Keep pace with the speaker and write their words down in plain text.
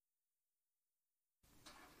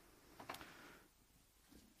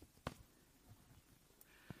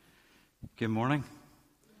Good morning.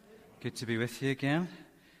 Good to be with you again.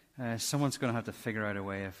 Someone's going to have to figure out a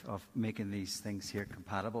way of making these things here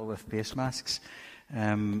compatible with face masks.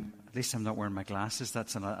 At least I'm not wearing my glasses.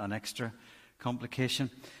 That's an extra complication.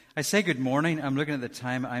 I say good morning. I'm looking at the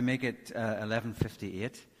time. I make it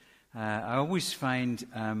 11:58. I always find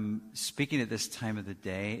speaking at this time of the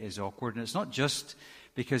day is awkward. And it's not just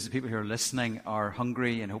because the people who are listening are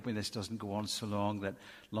hungry and hoping this doesn't go on so long that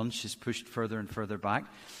lunch is pushed further and further back.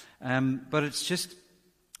 But it's just,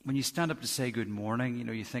 when you stand up to say good morning,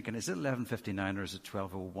 you're thinking, is it 11:59 or is it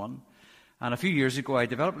 12:01? And a few years ago, I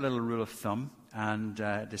developed a little rule of thumb and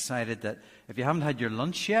decided that if you haven't had your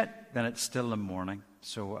lunch yet, then it's still the morning.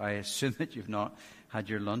 So I assume that you've not had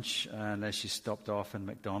your lunch unless you stopped off in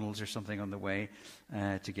McDonald's or something on the way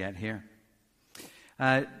to get here.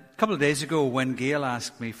 A couple of days ago, when Gail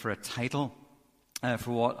asked me for a title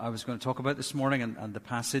for what I was going to talk about this morning and the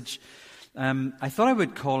passage, I thought I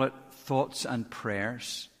would call it Thoughts and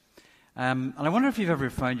Prayers. And I wonder if you've ever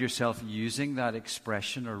found yourself using that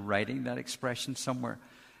expression or writing that expression somewhere.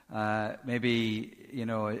 Maybe,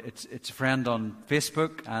 it's a friend on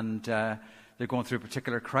Facebook and they're going through a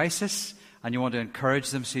particular crisis and you want to encourage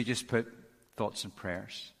them, so you just put thoughts and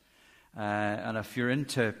prayers. And if you're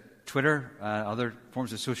into Twitter, other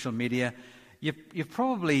forms of social media, you've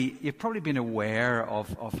probably been aware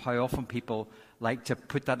of how often people like to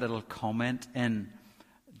put that little comment in,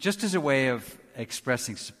 just as a way of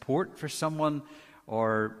expressing support for someone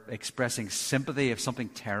or expressing sympathy if something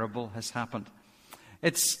terrible has happened.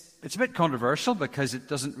 It's a bit controversial because it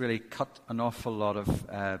doesn't really cut an awful lot of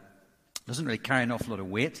doesn't really carry an awful lot of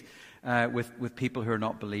weight with people who are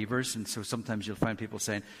not believers, and so sometimes you'll find people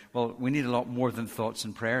saying, "Well, we need a lot more than thoughts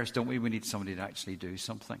and prayers, don't we? We need somebody to actually do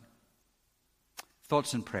something."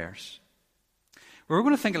 Thoughts and prayers. We're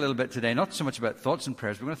going to think a little bit today, not so much about thoughts and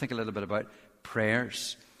prayers, we're going to think a little bit about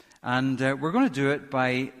prayers. And we're going to do it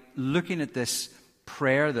by looking at this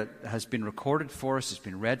prayer that has been recorded for us, it's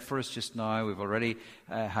been read for us just now. We've already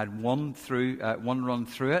had one run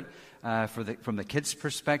through it from the kids'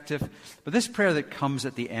 perspective. But this prayer that comes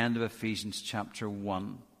at the end of Ephesians chapter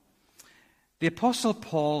 1. The Apostle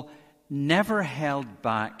Paul never held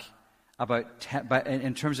back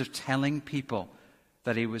in terms of telling people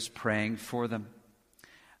that he was praying for them.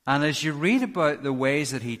 And as you read about the ways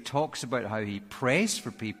that he talks about how he prays for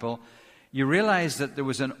people, you realize that there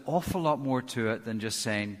was an awful lot more to it than just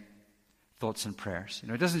saying thoughts and prayers.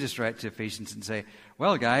 He doesn't just write to Ephesians and say,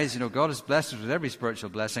 "Well, guys, God has blessed us with every spiritual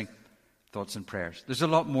blessing." Thoughts and prayers. There's a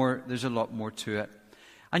lot more to it.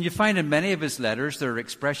 And you find in many of his letters there are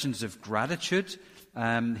expressions of gratitude.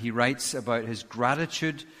 He writes about his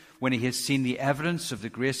gratitude when he has seen the evidence of the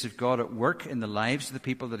grace of God at work in the lives of the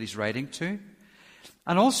people that he's writing to.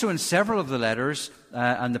 And also in several of the letters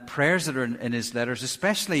and the prayers that are in his letters,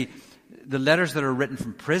 especially the letters that are written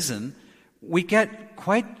from prison, we get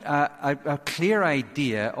quite a clear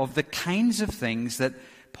idea of the kinds of things that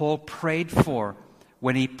Paul prayed for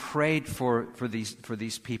when he prayed for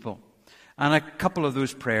these people. And a couple of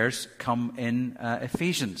those prayers come in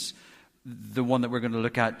Ephesians. The one that we're going to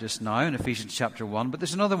look at just now in Ephesians chapter 1, but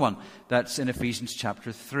there's another one that's in Ephesians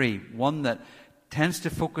chapter 3, one that tends to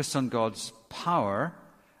focus on God's power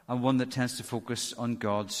and one that tends to focus on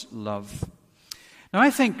God's love. Now,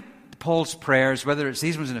 I think Paul's prayers, whether it's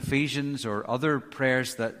these ones in Ephesians or other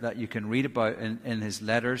prayers that you can read about in his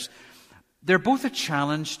letters, they're both a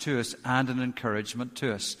challenge to us and an encouragement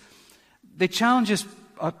to us. They challenge us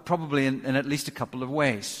probably in at least a couple of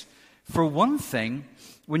ways. For one thing,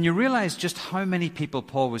 when you realize just how many people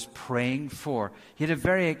Paul was praying for, he had a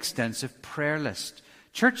very extensive prayer list.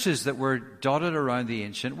 Churches that were dotted around the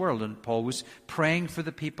ancient world, and Paul was praying for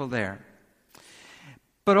the people there.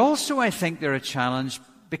 But also I think they're a challenge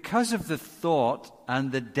because of the thought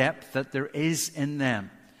and the depth that there is in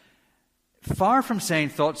them. Far from saying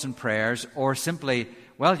thoughts and prayers or simply,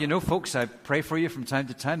 "Well, folks, I pray for you from time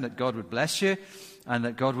to time that God would bless you and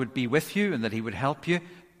that God would be with you and that he would help you."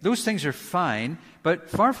 Those things are fine, but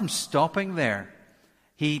far from stopping there,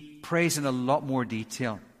 he prays in a lot more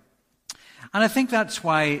detail. And I think that's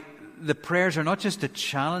why the prayers are not just a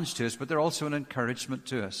challenge to us, but they're also an encouragement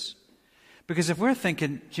to us. Because if we're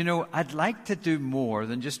thinking, I'd like to do more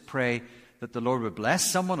than just pray that the Lord would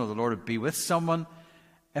bless someone or the Lord would be with someone,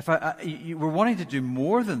 if we're wanting to do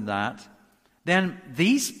more than that, then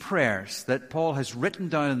these prayers that Paul has written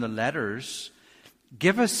down in the letters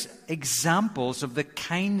give us examples of the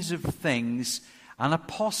kinds of things an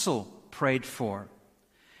apostle prayed for.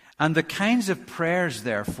 And the kinds of prayers,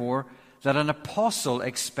 therefore, that an apostle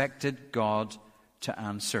expected God to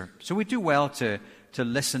answer. So we do well to to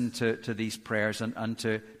listen to these prayers and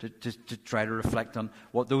to try to reflect on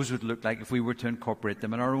what those would look like if we were to incorporate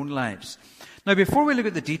them in our own lives. Now, before we look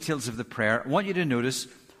at the details of the prayer, I want you to notice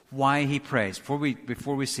why he prays.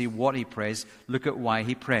 Before we see what he prays, look at why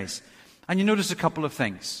he prays. And you notice a couple of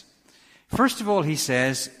things. First of all, he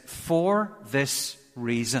says, for this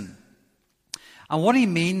reason. And what he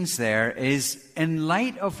means there is, in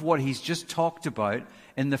light of what he's just talked about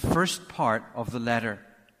in the first part of the letter,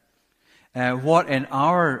 what in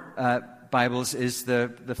our Bibles is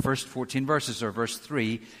the first 14 verses, or verse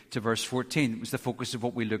 3 to verse 14. It was the focus of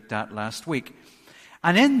what we looked at last week.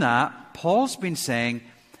 And in that, Paul's been saying,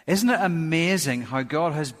 isn't it amazing how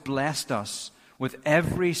God has blessed us with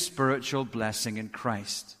every spiritual blessing in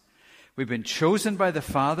Christ? We've been chosen by the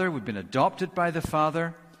Father. We've been adopted by the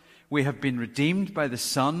Father. We have been redeemed by the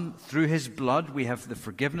Son. Through his blood, we have the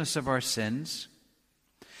forgiveness of our sins.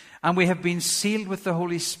 And we have been sealed with the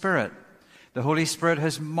Holy Spirit. The Holy Spirit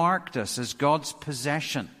has marked us as God's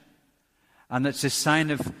possession. And it's a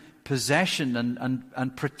sign of possession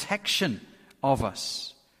and protection of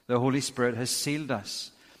us. The Holy Spirit has sealed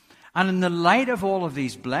us. And in the light of all of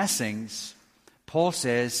these blessings, Paul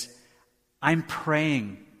says, I'm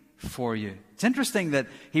praying for you. It's interesting that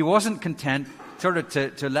he wasn't content sort of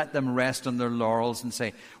to let them rest on their laurels and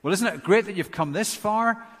say, well, isn't it great that you've come this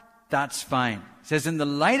far? That's fine. He says, in the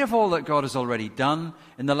light of all that God has already done,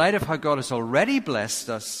 in the light of how God has already blessed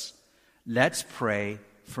us, let's pray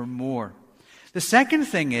for more. The second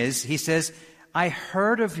thing is, he says, I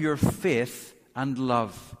heard of your faith and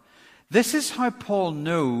love. This is how Paul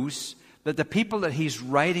knows that the people that he's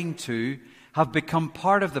writing to have become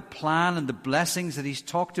part of the plan and the blessings that he's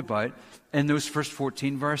talked about in those first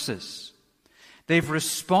 14 verses. They've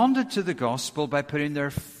responded to the gospel by putting their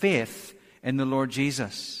faith in the Lord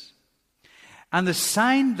Jesus. And the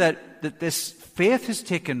sign that this faith has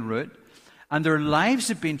taken root and their lives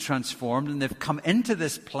have been transformed and they've come into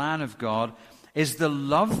this plan of God is the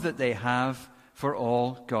love that they have for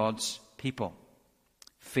all God's people.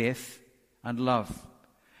 Faith and love.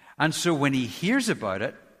 And so when he hears about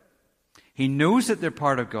it, he knows that they're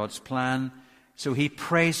part of God's plan, so he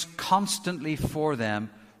prays constantly for them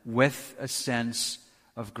with a sense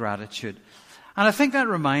of gratitude. And I think that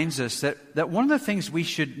reminds us that one of the things we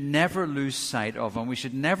should never lose sight of, and we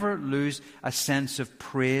should never lose a sense of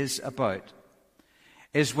praise about,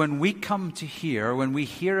 is when we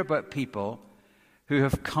hear about people who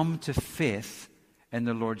have come to faith in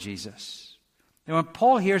the Lord Jesus. And when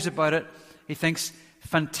Paul hears about it, he thinks,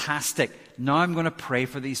 fantastic, now I'm going to pray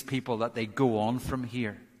for these people that they go on from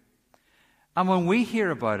here. And when we hear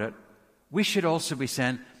about it, we should also be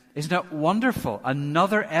saying, isn't it wonderful?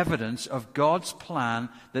 Another evidence of God's plan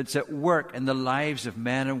that's at work in the lives of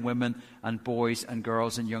men and women and boys and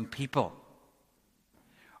girls and young people.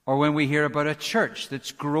 Or when we hear about a church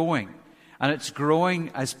that's growing, and it's growing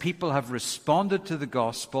as people have responded to the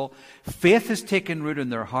gospel, faith has taken root in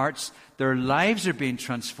their hearts, their lives are being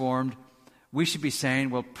transformed, we should be saying,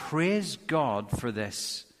 well, praise God for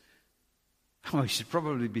this. We should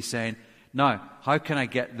probably be saying, now, how can I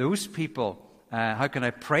get those people, how can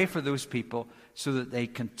I pray for those people so that they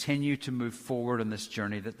continue to move forward on this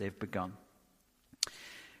journey that they've begun?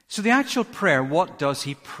 So the actual prayer, what does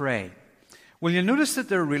he pray? Well, you'll notice that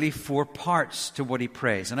there are really 4 parts to what he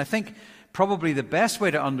prays. And I think probably the best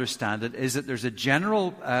way to understand it is that there's a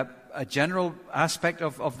general aspect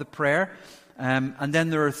of the prayer, and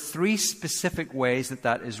then there are 3 specific ways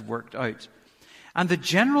that is worked out. And the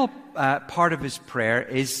general part of his prayer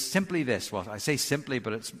is simply this. Well, I say simply,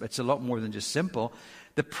 but it's a lot more than just simple.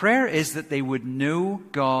 The prayer is that they would know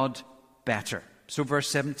God better. So verse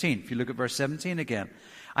 17, if you look at verse 17 again.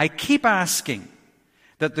 I keep asking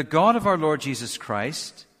that the God of our Lord Jesus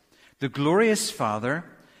Christ, the glorious Father,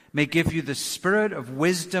 may give you the spirit of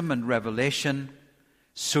wisdom and revelation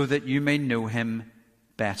so that you may know him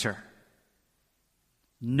better.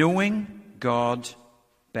 Knowing God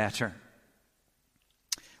better.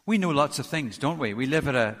 We know lots of things, don't we? We live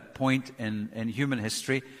at a point in human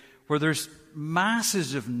history where there's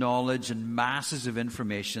masses of knowledge and masses of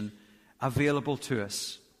information available to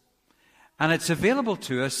us. And it's available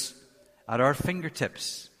to us at our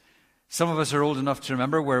fingertips. Some of us are old enough to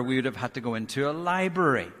remember where we would have had to go into a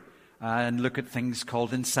library and look at things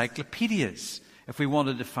called encyclopedias. If we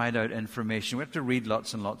wanted to find out information, we have to read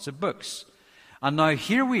lots and lots of books. And now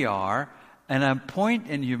here we are in a point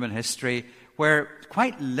in human history where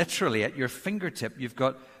quite literally at your fingertip you've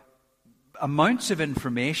got amounts of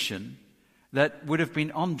information that would have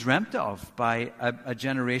been undreamt of by a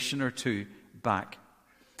generation or two back.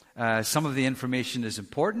 Some of the information is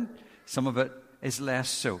important, some of it is less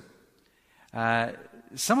so.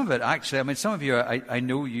 some of it, actually, some of you, I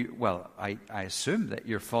know you, well, I assume that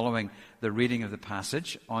you're following the reading of the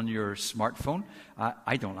passage on your smartphone.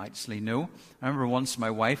 I don't actually know. I remember once my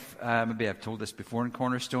wife, maybe I've told this before in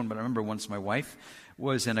Cornerstone, but I remember once my wife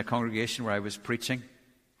was in a congregation where I was preaching,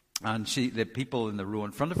 and the people in the row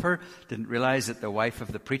in front of her didn't realize that the wife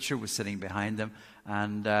of the preacher was sitting behind them.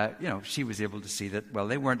 And, she was able to see that, well,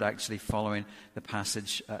 they weren't actually following the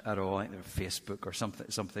passage at all. I think they were Facebook or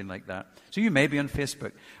something like that. So you may be on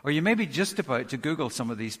Facebook, or you may be just about to Google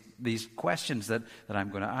some of these questions that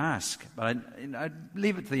I'm going to ask. But I'd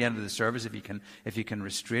leave it to the end of the service if you can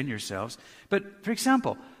restrain yourselves. But, for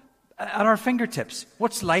example, at our fingertips,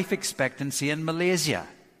 what's life expectancy in Malaysia?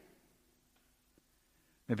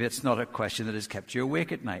 Maybe it's not a question that has kept you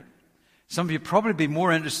awake at night. Some of you probably be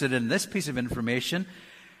more interested in this piece of information.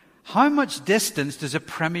 How much distance does a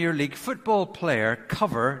Premier League football player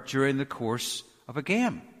cover during the course of a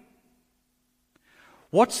game?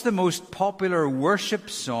 What's the most popular worship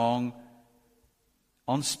song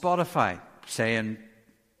on Spotify, say in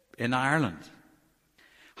Ireland?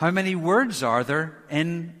 How many words are there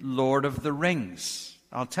in Lord of the Rings?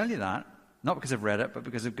 I'll tell you that, not because I've read it, but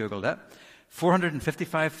because I've Googled it.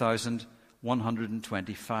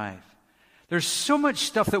 455,125. There's so much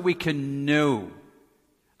stuff that we can know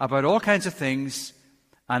about all kinds of things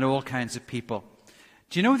and all kinds of people.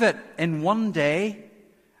 Do you know that in one day,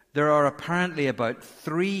 there are apparently about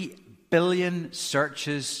 3 billion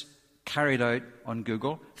searches carried out on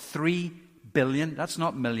Google? 3 billion. That's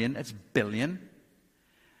not million, it's billion.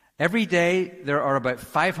 Every day, there are about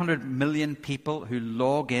 500 million people who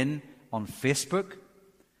log in on Facebook.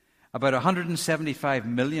 About 175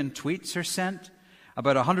 million tweets are sent.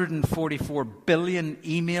 About 144 billion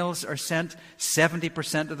emails are sent.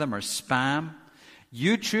 70% of them are spam.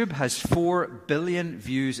 YouTube has 4 billion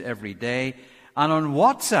views every day. And on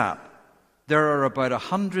WhatsApp, there are about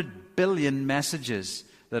 100 billion messages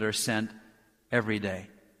that are sent every day.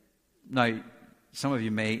 Now, some of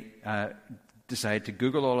you may decide to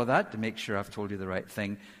Google all of that to make sure I've told you the right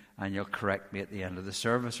thing, and you'll correct me at the end of the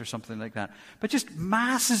service or something like that. But just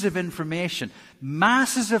masses of information,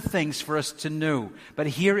 masses of things for us to know. But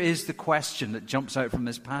here is the question that jumps out from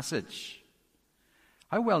this passage.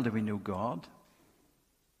 How well do we know God?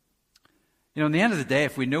 In the end of the day,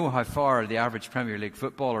 if we know how far the average Premier League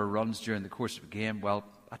footballer runs during the course of a game, well,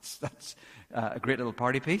 that's a great little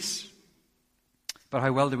party piece. But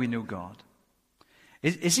how well do we know God?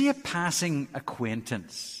 Is he a passing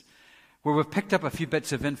acquaintance? Where we've picked up a few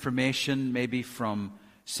bits of information, maybe from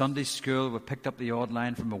Sunday school, we've picked up the odd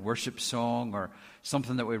line from a worship song or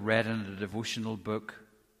something that we read in a devotional book.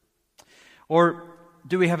 Or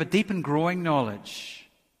do we have a deep and growing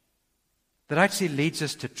knowledge that actually leads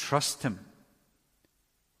us to trust him,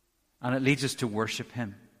 and it leads us to worship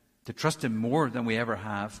him, to trust him more than we ever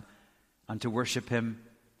have, and to worship him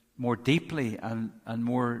more deeply and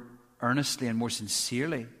more earnestly and more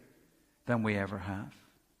sincerely than we ever have?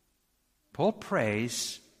 Paul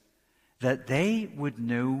prays that they would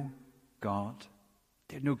know God.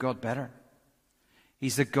 They'd know God better.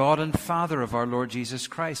 He's the God and Father of our Lord Jesus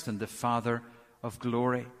Christ and the Father of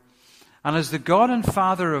glory. And as the God and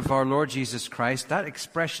Father of our Lord Jesus Christ, that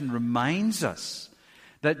expression reminds us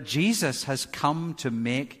that Jesus has come to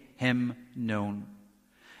make him known.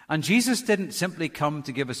 And Jesus didn't simply come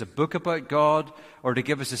to give us a book about God or to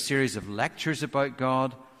give us a series of lectures about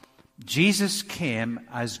God. Jesus came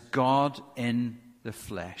as God in the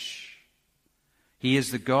flesh. He is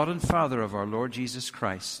the God and Father of our Lord Jesus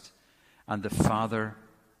Christ and the Father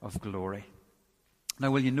of glory. Now,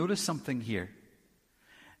 will you notice something here?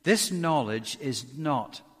 This knowledge is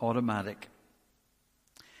not automatic.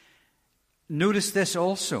 Notice this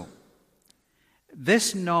also.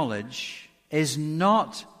 This knowledge is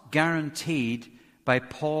not guaranteed by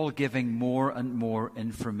Paul giving more and more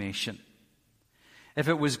information. If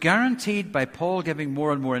it was guaranteed by Paul giving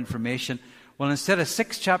more and more information, well, instead of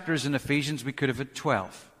 6 chapters in Ephesians, we could have had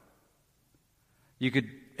 12. You could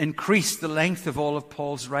increase the length of all of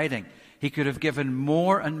Paul's writing. He could have given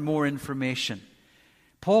more and more information.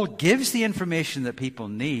 Paul gives the information that people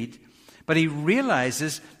need, but he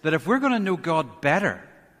realizes that if we're going to know God better,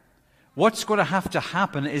 what's going to have to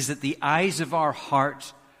happen is that the eyes of our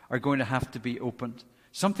heart are going to have to be opened.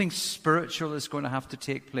 Something spiritual is going to have to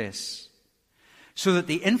take place, so that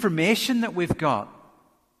the information that we've got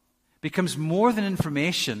becomes more than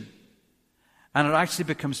information, and it actually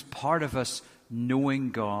becomes part of us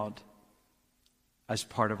knowing God as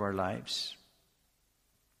part of our lives.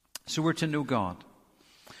 So we're to know God.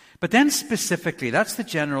 But then specifically, that's the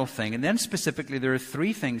general thing, and then specifically there are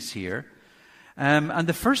 3 things here. And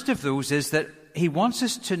the first of those is that he wants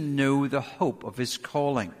us to know the hope of his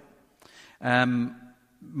calling. Our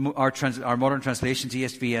modern translations,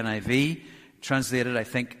 ESV, NIV, translated, I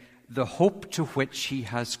think, the hope to which he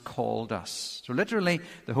has called us. So literally,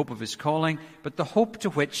 the hope of his calling, but the hope to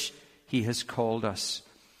which he has called us.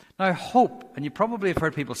 Now, hope, and you probably have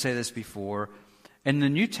heard people say this before, in the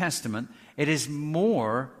New Testament, it is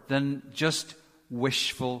more than just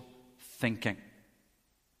wishful thinking.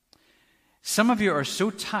 Some of you are so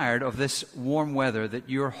tired of this warm weather that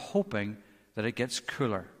you're hoping that it gets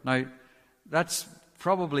cooler. Now, that's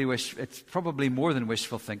it's probably more than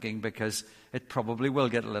wishful thinking, because it probably will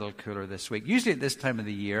get a little cooler this week. Usually at this time of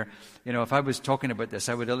the year, if I was talking about this,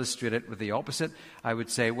 I would illustrate it with the opposite. I would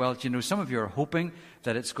say, well, some of you are hoping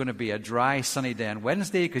that it's going to be a dry, sunny day on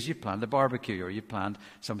Wednesday because you planned a barbecue, or you planned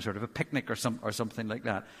some sort of a picnic or something like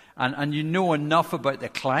that. And you know enough about the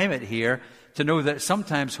climate here to know that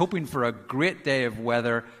sometimes hoping for a great day of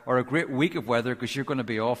weather or a great week of weather because you're going to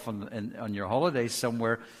be off on your holidays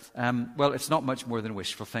somewhere, well, it's not much more than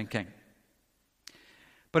wishful thinking.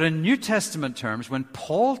 But in New Testament terms, when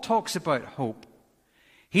Paul talks about hope,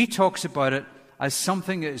 he talks about it as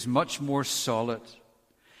something that is much more solid.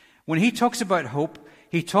 When he talks about hope,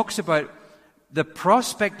 he talks about the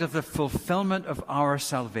prospect of the fulfillment of our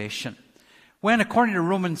salvation. When, according to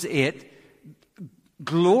Romans 8,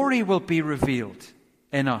 glory will be revealed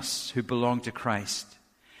in us who belong to Christ.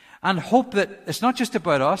 And hope that it's not just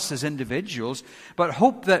about us as individuals, but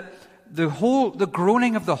hope that the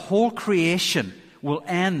groaning of the whole creation will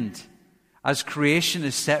end as creation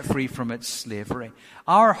is set free from its slavery.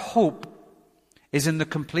 Our hope is in the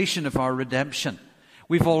completion of our redemption.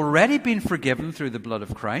 We've already been forgiven through the blood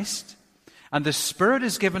of Christ, and the Spirit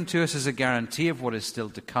is given to us as a guarantee of what is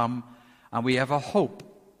still to come, and we have a hope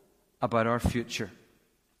about our future.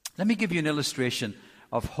 Let me give you an illustration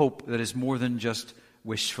of hope that is more than just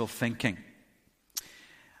wishful thinking.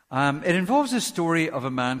 It involves a story of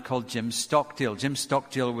a man called Jim Stockdale. Jim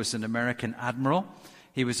Stockdale was an American admiral.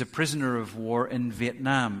 He was a prisoner of war in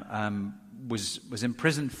Vietnam, was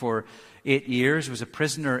imprisoned for 8 years, was a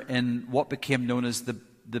prisoner in what became known as the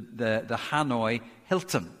Hanoi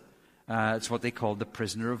Hilton. It's what they called the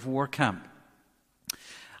prisoner of war camp.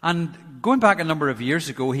 And going back a number of years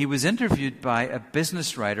ago, he was interviewed by a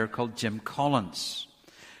business writer called Jim Collins.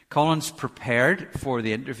 Collins prepared for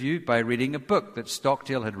the interview by reading a book that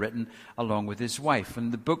Stockdale had written along with his wife.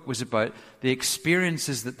 And the book was about the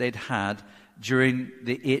experiences that they'd had during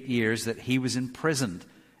the 8 years that he was imprisoned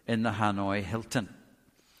in the Hanoi Hilton.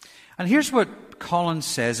 And here's what Collins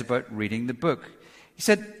says about reading the book. He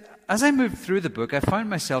said, as I moved through the book, I found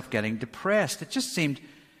myself getting depressed. It just seemed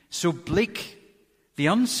so bleak. The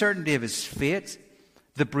uncertainty of his fate,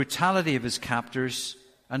 the brutality of his captors,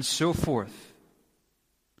 and so forth.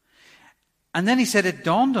 And then he said, it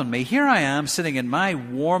dawned on me, here I am sitting in my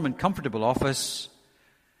warm and comfortable office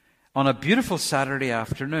on a beautiful Saturday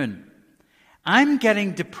afternoon. I'm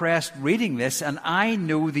getting depressed reading this, and I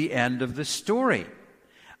know the end of the story.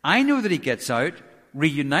 I know that he gets out,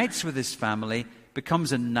 reunites with his family,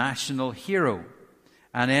 becomes a national hero,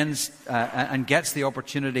 and gets the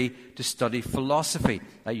opportunity to study philosophy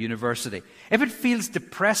at university. If it feels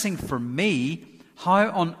depressing for me,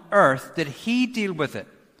 how on earth did he deal with it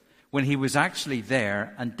when he was actually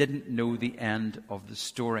there and didn't know the end of the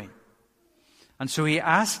story? And so he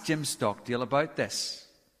asked Jim Stockdale about this.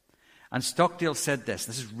 And Stockdale said this.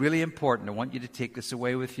 This is really important. I want you to take this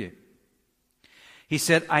away with you. He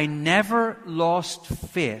said, I never lost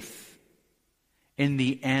faith in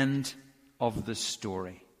the end of the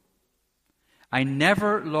story. I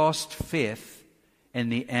never lost faith in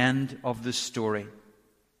the end of the story.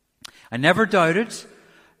 I never doubted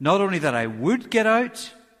not only that I would get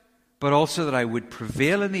out, but also that I would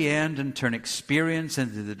prevail in the end and turn experience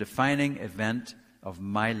into the defining event of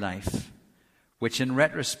my life, which in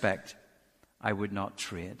retrospect, I would not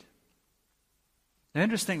trade. Now,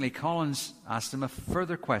 interestingly, Collins asked him a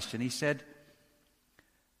further question. He said,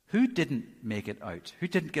 who didn't make it out? Who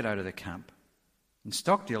didn't get out of the camp? And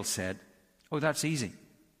Stockdale said, oh, that's easy.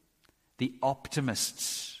 The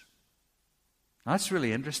optimists. Now, that's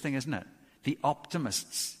really interesting, isn't it? The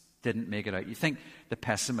optimists didn't make it out. You think the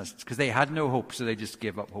pessimists, because they had no hope, so they just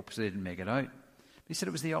gave up hope, so they didn't make it out. But he said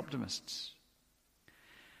it was the optimists.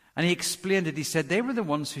 And he explained it. He said they were the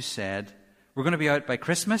ones who said, we're going to be out by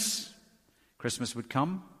Christmas. Christmas would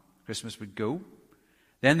come. Christmas would go.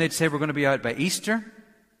 Then they'd say we're going to be out by Easter.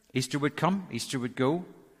 Easter would come. Easter would go.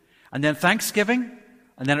 And then Thanksgiving.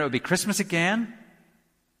 And then it would be Christmas again.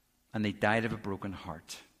 And they died of a broken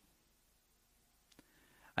heart.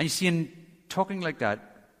 And you see, in talking like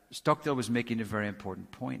that, Stockdale was making a very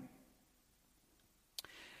important point.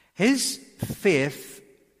 his faith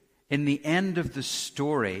in the end of the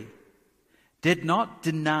story did not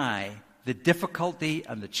deny the difficulty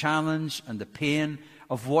and the challenge and the pain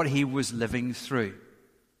of what he was living through.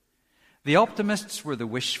 The optimists were the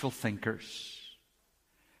wishful thinkers,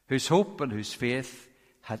 whose hope and whose faith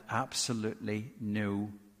had absolutely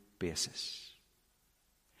no basis.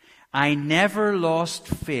 I never lost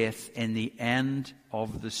faith in the end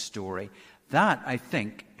of the story. That, I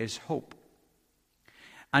think, is hope.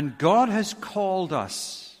 And God has called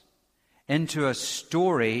us into a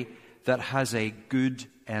story that has a good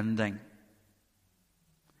ending.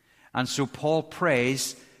 And so Paul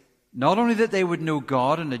prays not only that they would know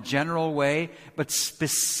God in a general way, but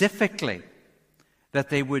specifically that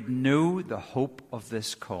they would know the hope of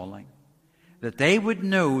this calling. That they would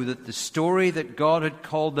know that the story that God had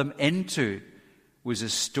called them into was a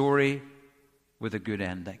story with a good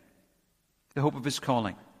ending. The hope of his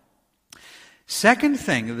calling. Second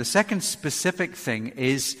thing, the second specific thing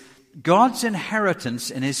is God's inheritance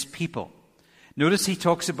in his people. Notice he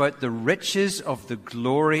talks about the riches of the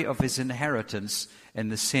glory of his inheritance in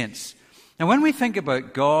the saints. Now, when we think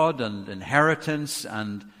about God and inheritance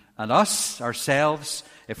and us, ourselves,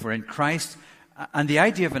 if we're in Christ, and the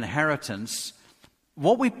idea of inheritance,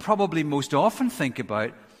 what we probably most often think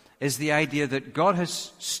about is the idea that God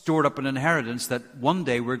has stored up an inheritance that one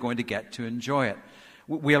day we're going to get to enjoy it.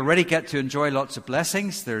 We already get to enjoy lots of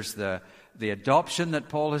blessings. There's the adoption that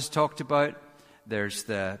Paul has talked about. There's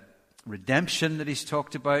the redemption that he's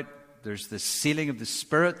talked about. There's the sealing of the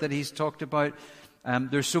Spirit that he's talked about.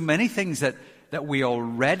 There's so many things that we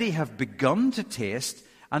already have begun to taste,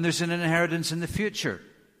 and there's an inheritance in the future.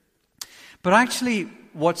 But actually,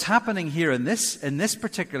 what's happening here in this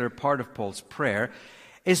particular part of Paul's prayer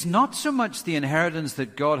is not so much the inheritance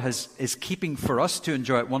that God is keeping for us to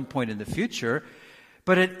enjoy at one point in the future,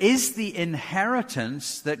 but it is the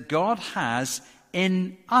inheritance that God has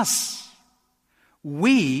in us.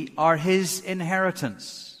 We are his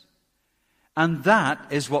inheritance. And that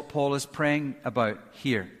is what Paul is praying about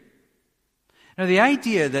here. Now, the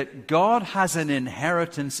idea that God has an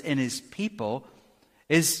inheritance in his people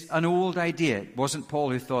is an old idea. It wasn't Paul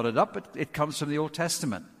who thought it up, but it comes from the Old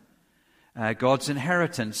Testament. God's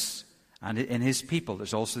inheritance and in his people.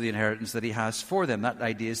 There's also the inheritance that he has for them. That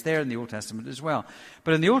idea is there in the Old Testament as well.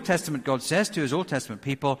 But in the Old Testament, God says to his Old Testament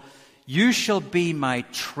people, "You shall be my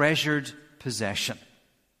treasured possession."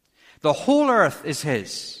 The whole earth is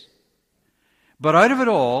his. But out of it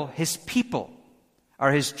all, his people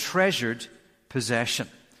are his treasured possession.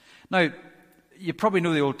 Now, you probably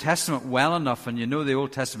know the Old Testament well enough, and you know the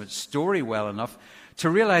Old Testament story well enough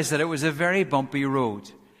to realize that it was a very bumpy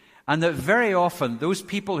road. And that very often, those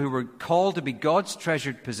people who were called to be God's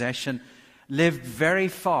treasured possession lived very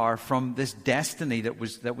far from this destiny that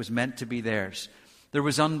was meant to be theirs. There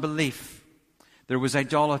was unbelief. There was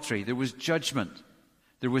idolatry. There was judgment.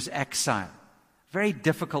 There was exile. Very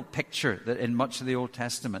difficult picture that in much of the Old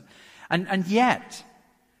Testament. And yet,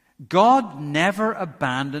 God never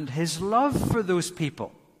abandoned his love for those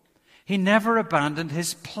people. He never abandoned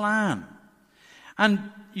his plan.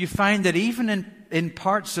 And you find that even in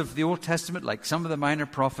parts of the Old Testament, like some of the minor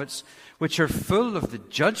prophets, which are full of the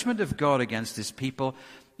judgment of God against his people,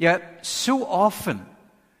 yet so often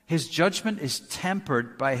his judgment is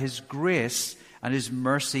tempered by his grace and his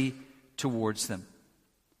mercy towards them.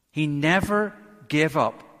 He never gave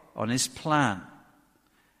up on his plan.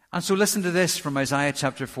 And so listen to this from Isaiah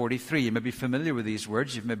chapter 43. You may be familiar with these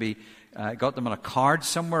words. You've maybe got them on a card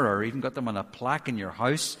somewhere or even got them on a plaque in your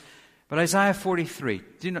house. But Isaiah 43,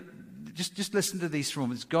 just listen to these for a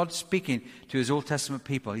moment. It's God speaking to his Old Testament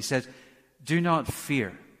people. He says, "Do not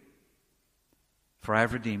fear, for I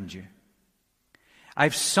have redeemed you.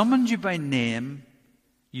 I've summoned you by name,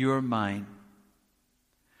 you are mine.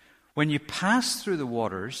 When you pass through the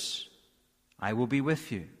waters, I will be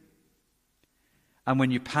with you. And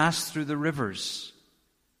when you pass through the rivers,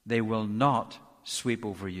 they will not sweep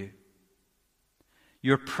over you.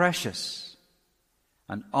 You're precious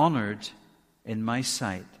and honored in my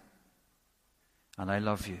sight, and I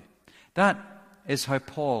love you." That is how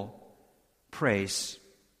Paul prays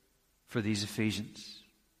for these Ephesians.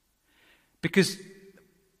 Because,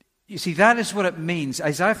 you see, that is what it means.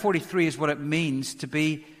 Isaiah 43 is what it means to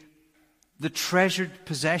be the treasured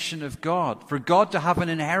possession of God, for God to have an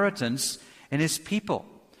inheritance in his people.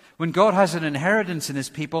 When God has an inheritance in his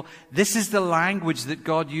people, this is the language that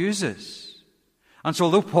God uses. And so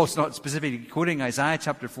although Paul's not specifically quoting Isaiah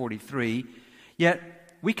chapter 43,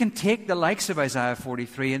 yet we can take the likes of Isaiah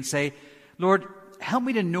 43 and say, "Lord, help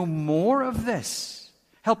me to know more of this.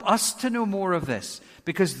 Help us to know more of this,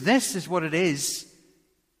 because this is what it is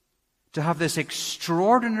to have this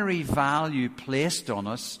extraordinary value placed on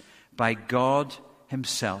us by God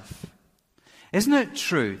Himself. Isn't it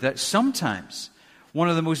true that sometimes one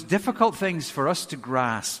of the most difficult things for us to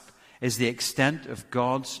grasp is the extent of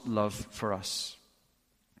God's love for us?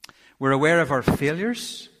 We're aware of our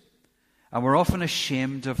failures, and we're often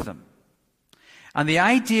ashamed of them. And the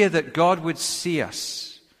idea that God would see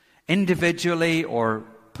us individually or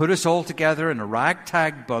put us all together in a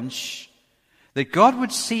ragtag bunch, that God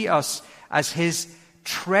would see us as His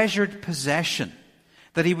treasured possession,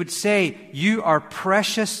 that He would say, "You are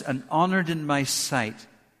precious and honored in my sight."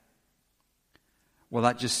 Well,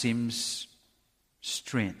 that just seems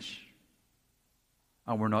strange.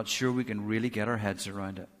 And we're not sure we can really get our heads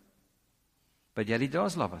around it. But yet He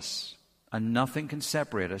does love us, and nothing can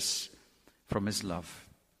separate us from His love.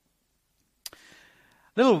 A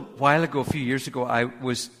little while ago, a few years ago, I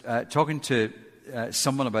was talking to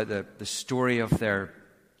someone about the story of their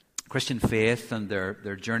Christian faith and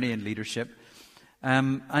their journey in leadership.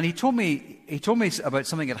 And he told me about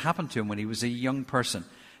something that happened to him when he was a young person.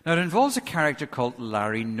 Now, it involves a character called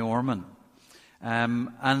Larry Norman.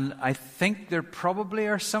 And I think there probably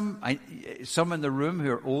are some in the room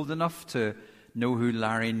who are old enough to know who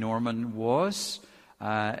Larry Norman was.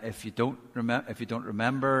 If you don't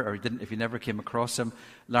remember, or if you never came across him,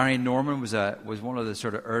 Larry Norman was one of the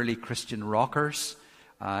sort of early Christian rockers.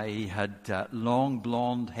 He had long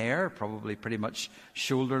blonde hair, probably pretty much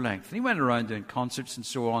shoulder length, and he went around doing concerts and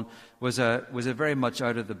so on. Was a very much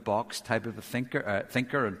out of the box type of a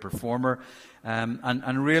thinker and performer,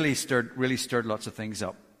 and really stirred lots of things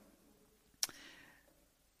up.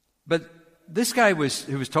 But this guy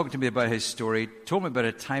who was talking to me about his story told me about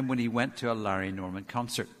a time when he went to a Larry Norman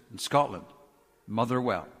concert in Scotland,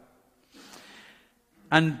 Motherwell.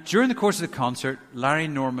 And during the course of the concert, Larry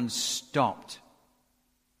Norman stopped.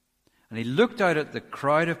 And he looked out at the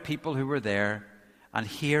crowd of people who were there, and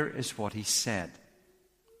here is what he said.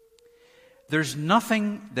 "There's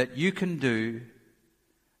nothing that you can do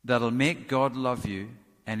that'll make God love you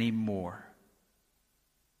any more.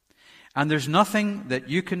 And there's nothing that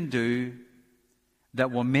you can do that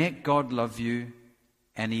will make God love you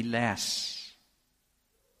any less.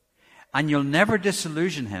 And you'll never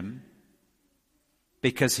disillusion Him,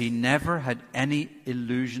 because He never had any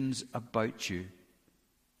illusions about you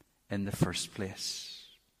in the first place.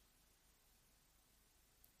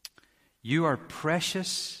 You are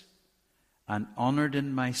precious and honored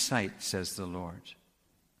in my sight, says the Lord,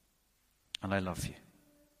 and I love you."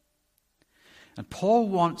 And Paul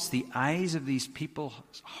wants the eyes of these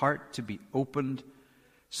people's heart to be opened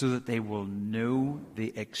so that they will know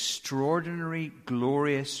the extraordinary,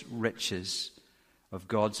 glorious riches of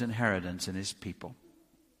God's inheritance in His people.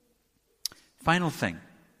 Final thing,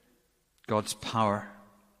 God's power.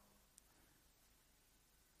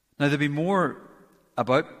 Now, there'll be more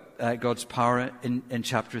about God's power in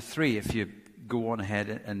chapter 3 if you go on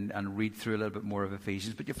ahead and read through a little bit more of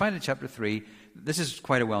Ephesians. But you find in chapter 3, this is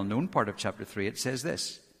quite a well-known part of chapter 3, it says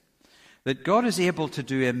this, that God is able to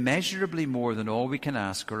do immeasurably more than all we can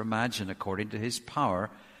ask or imagine according to His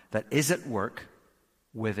power that is at work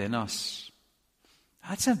within us.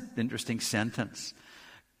 That's an interesting sentence.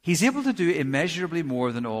 He's able to do immeasurably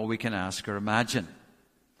more than all we can ask or imagine.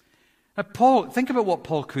 Now, think about what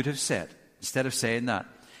Paul could have said instead of saying that.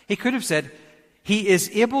 He could have said, He is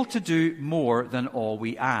able to do more than all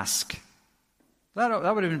we ask. That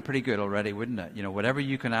would have been pretty good already, wouldn't it? You know, whatever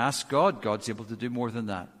you can ask God, God's able to do more than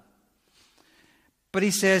that. But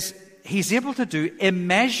he says, He's able to do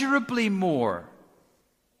immeasurably more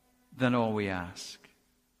than all we ask.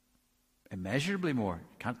 Immeasurably more.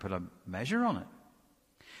 You can't put a measure on it.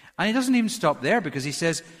 And he doesn't even stop there, because he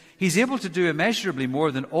says, He's able to do immeasurably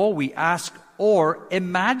more than all we ask or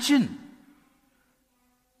imagine,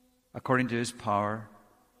 according to His power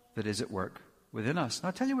that is at work within us. Now,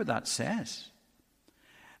 I'll tell you what that says.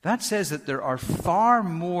 That says that there are far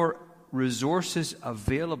more resources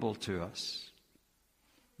available to us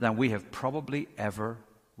than we have probably ever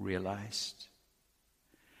realized.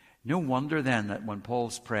 No wonder then that when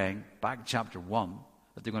Paul's praying, back in chapter 1,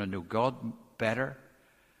 that they're going to know God better.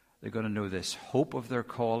 They're going to know this hope of their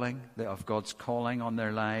calling, of God's calling on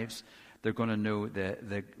their lives. They're going to know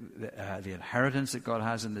the inheritance that God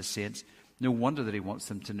has in the saints. No wonder that He wants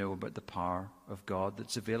them to know about the power of God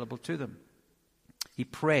that's available to them. He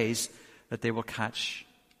prays that they will catch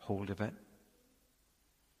hold of it.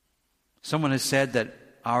 Someone has said that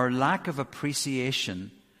our lack of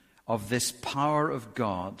appreciation of this power of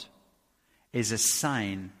God is a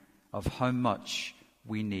sign of how much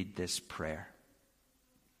we need this prayer.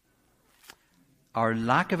 Our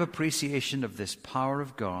lack of appreciation of this power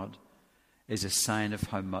of God is a sign of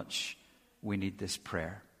how much we need this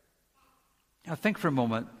prayer. Now think for a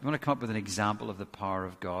moment. I want to come up with an example of the power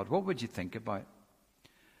of God. What would you think about?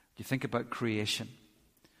 Do you think about creation?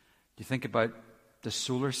 Do you think about the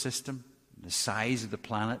solar system, the size of the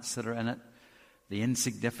planets that are in it, the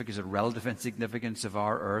insignificance or relative insignificance of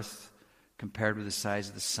our earth compared with the size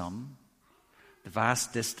of the sun, the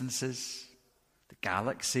vast distances, the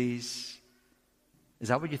galaxies? Is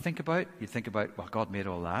that what you think about? You think about, well, God made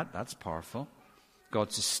all that. That's powerful.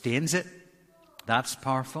 God sustains it. That's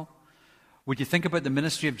powerful. Would you think about the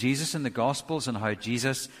ministry of Jesus in the Gospels and how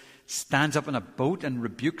Jesus stands up in a boat and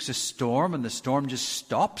rebukes a storm and the storm just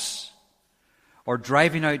stops? Or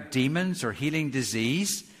driving out demons or healing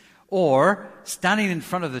disease? Or standing in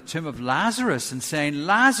front of the tomb of Lazarus and saying,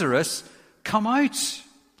 Lazarus, come out.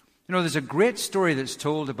 You know, there's a great story that's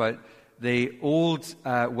told about the old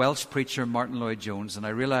Welsh preacher Martin Lloyd-Jones, and I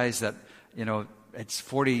realize that, you know, it's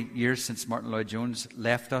 40 years since Martin Lloyd-Jones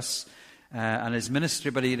left us and his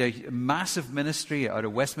ministry, but he had a massive ministry out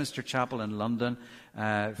of Westminster Chapel in London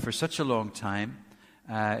for such a long time.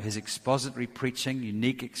 His expository preaching,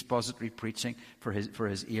 unique expository preaching for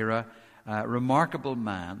his era, remarkable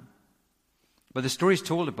man. But the story's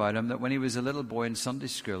told about him that when he was a little boy in Sunday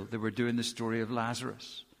school, they were doing the story of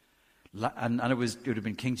Lazarus. And it would have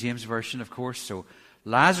been King James Version, of course. So,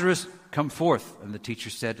 Lazarus, come forth. And the teacher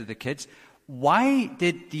said to the kids, why do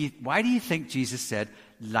you think Jesus said,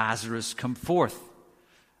 Lazarus, come forth?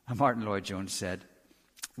 And Martin Lloyd-Jones said,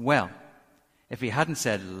 well, if he hadn't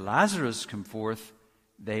said, Lazarus, come forth,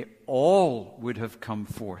 they all would have come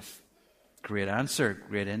forth. Great answer,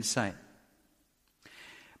 great insight.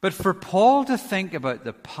 But for Paul to think about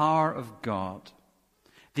the power of God,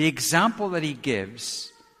 the example that he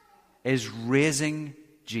gives is raising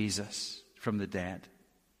Jesus from the dead.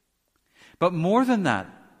 But more than that,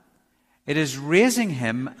 it is raising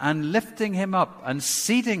him and lifting him up and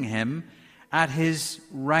seating him at his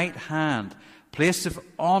right hand, place of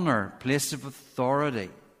honor, place of authority.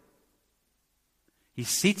 He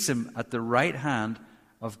seats him at the right hand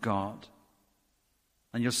of God.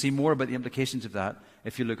 And you'll see more about the implications of that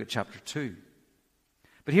if you look at chapter 2.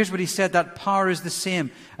 But here's what he said, that power is the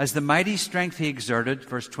same as the mighty strength he exerted,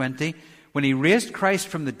 verse 20, when he raised Christ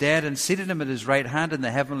from the dead and seated him at his right hand in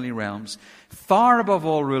the heavenly realms, far above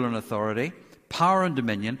all rule and authority, power and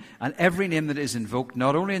dominion, and every name that is invoked,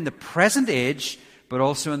 not only in the present age, but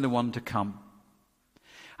also in the one to come.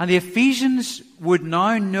 And the Ephesians would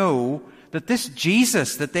now know that this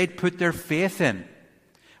Jesus that they'd put their faith in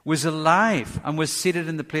was alive and was seated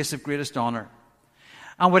in the place of greatest honor.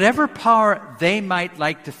 And whatever power they might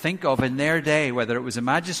like to think of in their day, whether it was a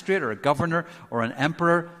magistrate or a governor or an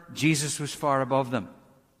emperor, Jesus was far above them.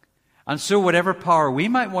 And so whatever power we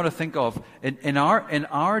might want to think of in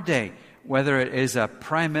our day, whether it is a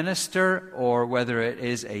prime minister or whether it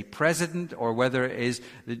is a president or whether it is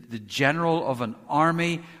the general of an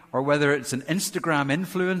army or whether it's an Instagram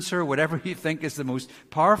influencer, whatever you think is the most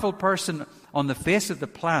powerful person on the face of the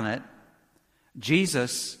planet,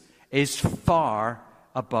 Jesus is far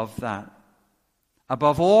above that.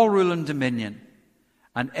 Above all rule and dominion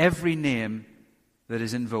and every name that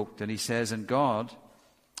is invoked. And he says, and God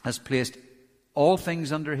has placed all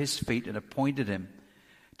things under his feet and appointed him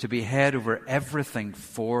to be head over everything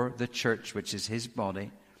for the church, which is his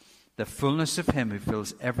body, the fullness of him who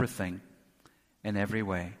fills everything in every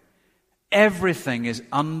way. Everything is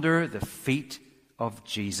under the feet of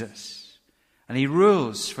Jesus. And he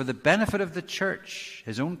rules for the benefit of the church,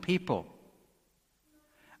 his own people.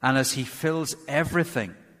 And as he fills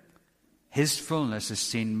everything, his fullness is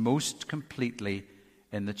seen most completely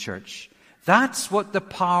in the church. That's what the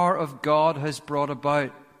power of God has brought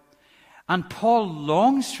about. And Paul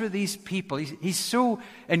longs for these people. He's so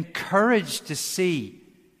encouraged to see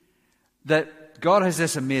that God has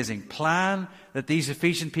this amazing plan, that these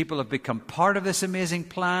Ephesian people have become part of this amazing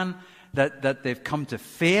plan, that they've come to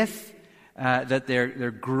faith, that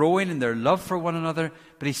they're growing in their love for one another.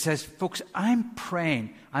 But he says, folks, I'm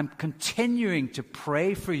praying, I'm continuing to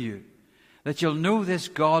pray for you, that you'll know this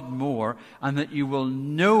God more and that you will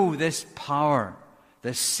know this power,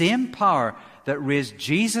 the same power that raised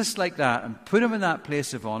Jesus like that and put him in that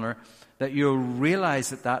place of honor, that you'll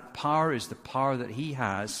realize that that power is the power that he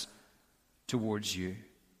has towards you.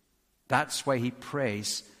 That's why he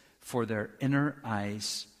prays for their inner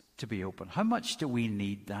eyes to be open. How much do we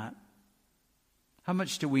need that? How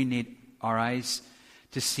much do we need our eyes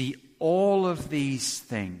to see all of these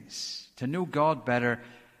things, to know God better,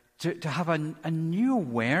 to have a new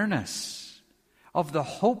awareness of the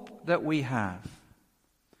hope that we have?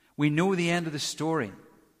 We know the end of the story.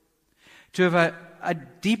 To have a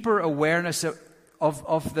deeper awareness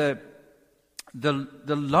of the the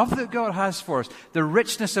love that God has for us, the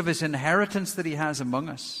richness of his inheritance that he has among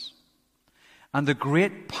us, and the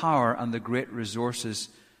great power and the great resources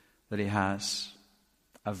that he has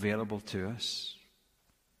available to us.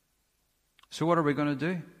 So what are we going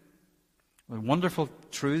to do? The wonderful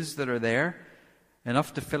truths that are there,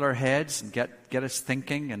 enough to fill our heads and get us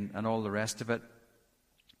thinking and all the rest of it.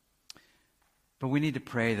 But we need to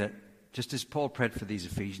pray that, just as Paul prayed for these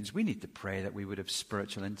Ephesians, we need to pray that we would have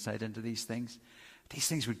spiritual insight into these things. These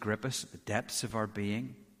things would grip us at the depths of our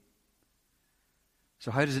being.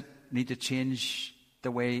 So how does it need to change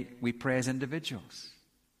the way we pray as individuals?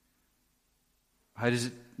 How does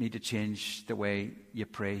it need to change the way you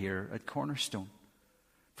pray here at Cornerstone?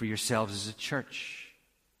 For yourselves as a church?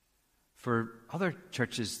 For other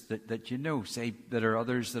churches that you know, say, that are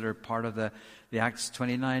others that are part of the Acts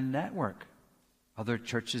 29 network? Other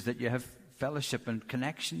churches that you have fellowship and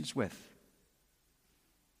connections with?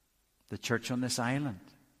 The church on this island?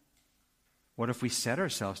 What if we set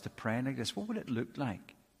ourselves to praying like this? What would it look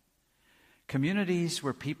like? Communities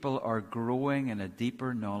where people are growing in a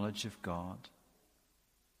deeper knowledge of God.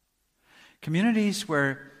 Communities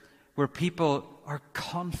where people are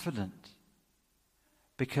confident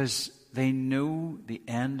because they know the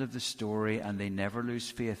end of the story and they never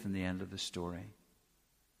lose faith in the end of the story.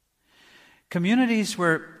 Communities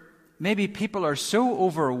where maybe people are so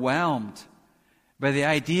overwhelmed by the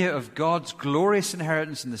idea of God's glorious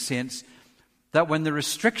inheritance in the saints that when the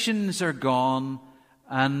restrictions are gone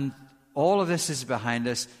and all of this is behind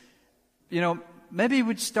us, maybe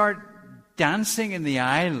we'd start dancing in the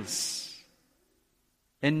aisles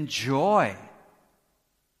in joy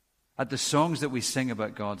at the songs that we sing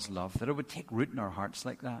about God's love, that it would take root in our hearts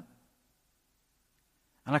like that.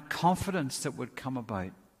 And a confidence that would come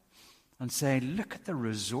about and say, look at the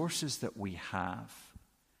resources that we have.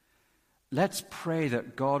 Let's pray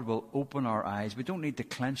that God will open our eyes. We don't need to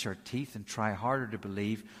clench our teeth and try harder to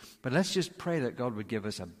believe, but let's just pray that God would give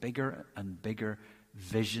us a bigger and bigger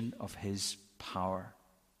vision of his power,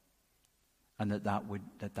 and that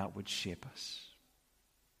would shape us.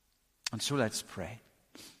 And so let's pray.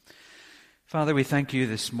 Father, we thank you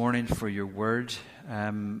this morning for your word.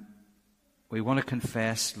 We want to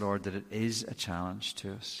confess, Lord, that it is a challenge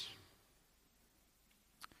to us.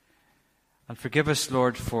 And forgive us,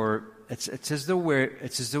 Lord, for it's as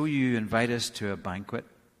though you invite us to a banquet,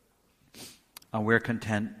 and we're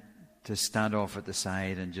content to stand off at the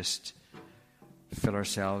side and just fill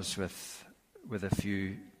ourselves with a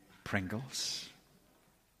few Pringles.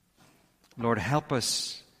 Lord, help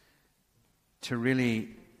us to really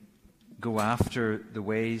go after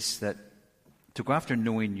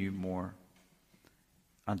knowing you more,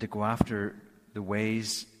 and to go after the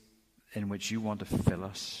ways in which you want to fill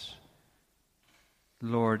us.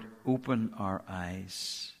 Lord, open our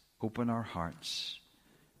eyes, open our hearts,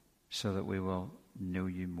 so that we will know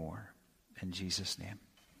you more. In Jesus' name,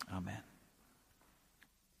 amen.